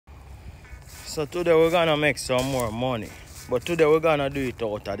So today we're gonna make some more money. But today we're gonna do it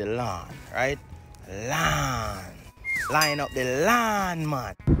out of the land, right? Land. Line up the land,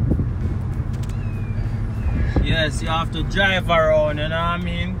 man. Yes, you have to drive around, you know what I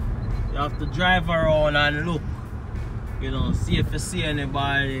mean? You have to drive around and look. You know, see if you see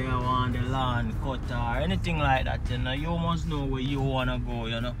anybody on the land cut or anything like that, you know. You must know where you wanna go,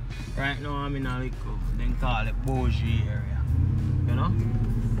 you know. Right now I'm in a little, then call it bougie area. You know?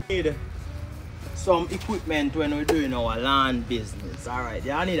 Need some equipment when we're doing our land business. Alright,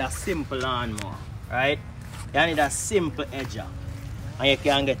 you need a simple lawnmower, right? You need a simple edger. And you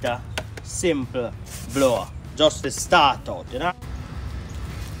can get a simple blower. Just to start out, you know?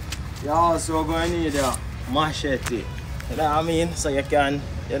 You're also going to need a machete. You know what I mean? So you can,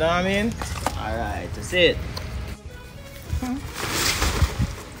 you know what I mean? Alright, that's it.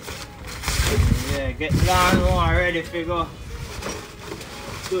 Yeah, get the lawnmower ready to go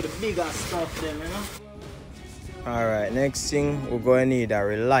do the bigger stuff then, you know? Alright, next thing we're going to need a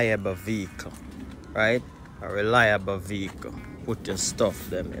reliable vehicle. Right? A reliable vehicle. Put your stuff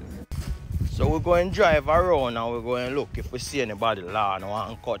them in. So we're going to drive around and we're going to look if we see anybody lawn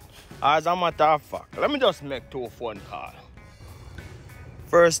want cut. As a matter of fact, let me just make 2 phone calls.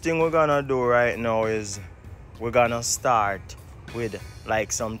 First thing we're gonna do right now is we're gonna start with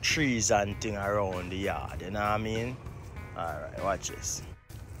like some trees and thing around the yard, you know what I mean? Alright, watch this.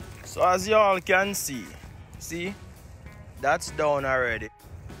 So as y'all can see, that's down already.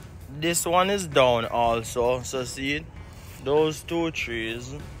 This one is down also, so see those 2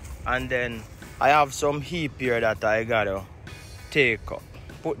 trees. And then I have some heap here that I gotta take up.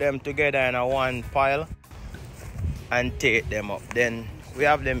 Put them together in a one pile and take them up. Then we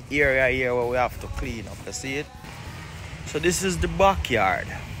have them area here where we have to clean up, you see it? So this is the backyard.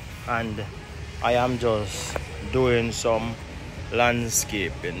 And I am just doing some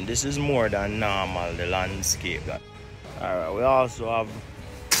landscaping. This is more than normal, the landscape. Alright, we also have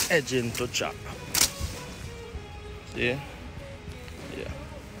edging to chop. See?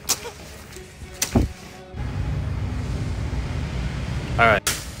 All right.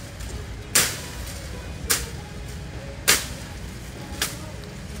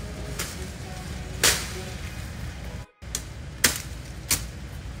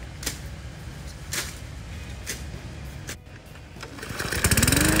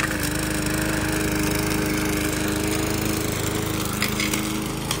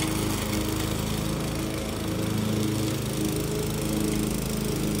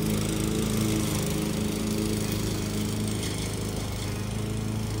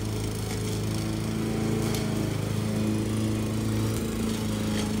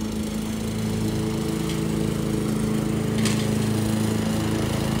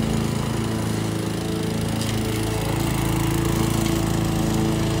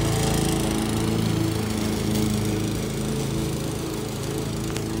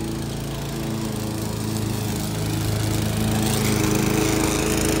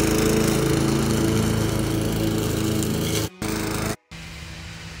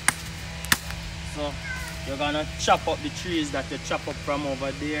 So you're gonna chop up the trees that you chop up from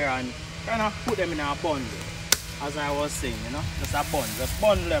over there and kind of put them in a bundle. As I was saying, you know, just a bundle. Just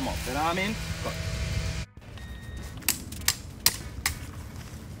bundle them up, you know what I mean? Cut.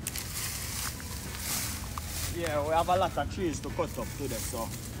 Yeah, we have a lot of trees to cut up today, so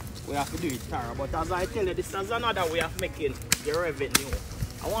we have to do it thorough. But as I tell you, this is another way of making the revenue.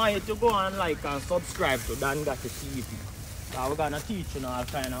 I want you to go and like and subscribe to Dan Got the TV. So we're gonna teach you all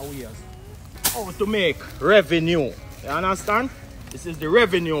kind of ways how to make revenue. You understand? This is the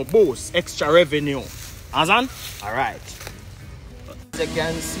revenue boost, extra revenue. Understand? Alright. As you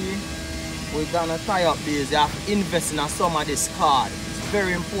can see, we're gonna tie up these. You have to invest in some of this card. It's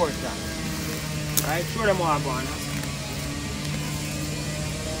very important. Right? Show them what I'm going to.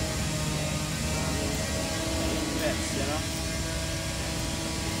 Invest, you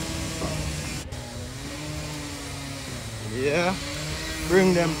know? Yeah.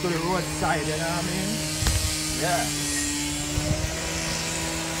 Bring them to the roadside, you know what I mean? Yeah.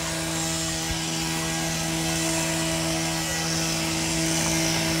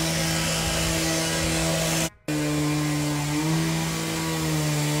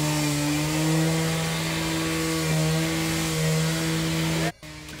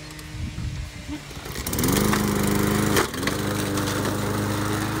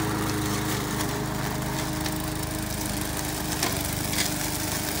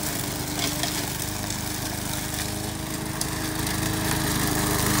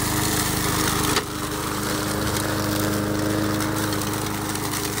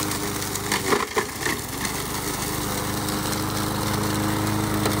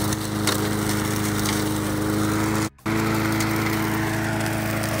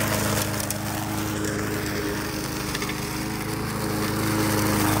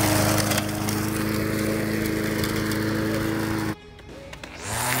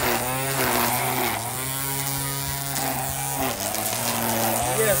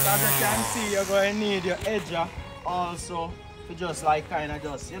 as you can see, you're going to need your edger also to just like kind of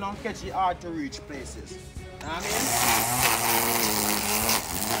just, you know, catch it hard to reach places. You know what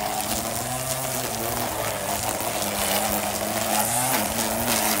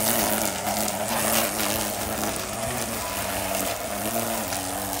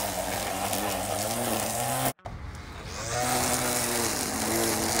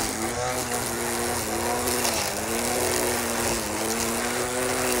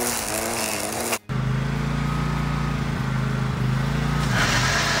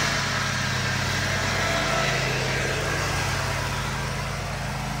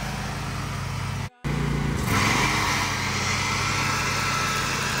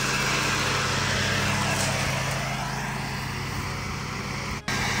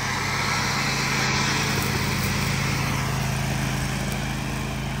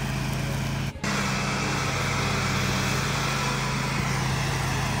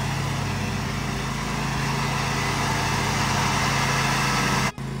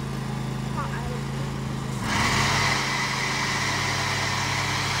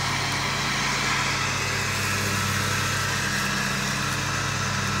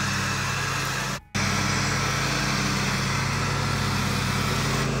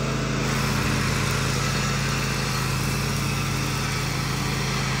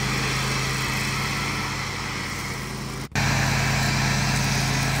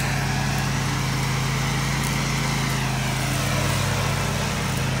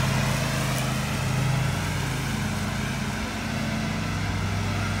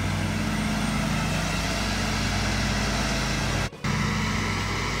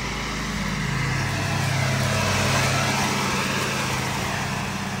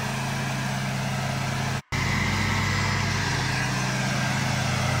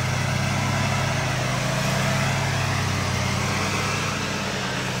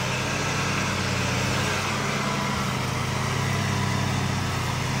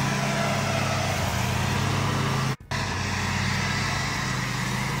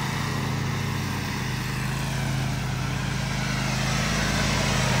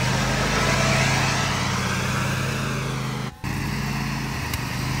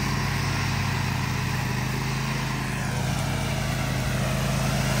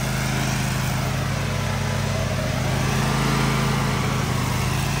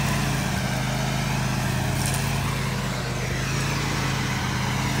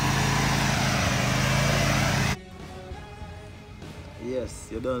Yes,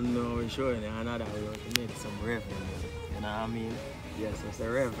 you don't know, we're showing you another way to make some revenue. You know what I mean? Yes, it's a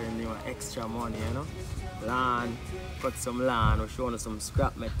revenue, extra money, you know. Land, cut some land, we're showing you some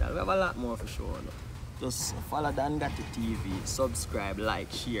scrap metal. We have a lot more for sure. Just follow Dan Gatti TV, subscribe,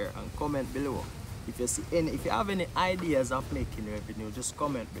 like, share, and comment below. If you have any ideas of making revenue, just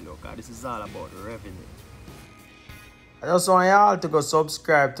comment below, because this is all about revenue. I just want y'all to go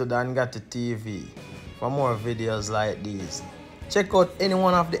subscribe to Dan Gatti TV for more videos like these. Check out any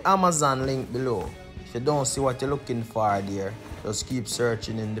one of the Amazon link below. If you don't see what you're looking for there, just keep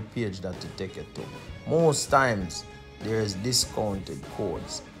searching in the page that you take it to. Most times, there is discounted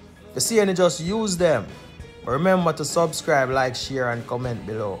codes. If you see any, just use them. Remember to subscribe, like, share, and comment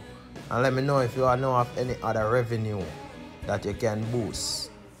below. And let me know if you know of any other revenue that you can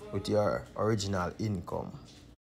boost with your original income.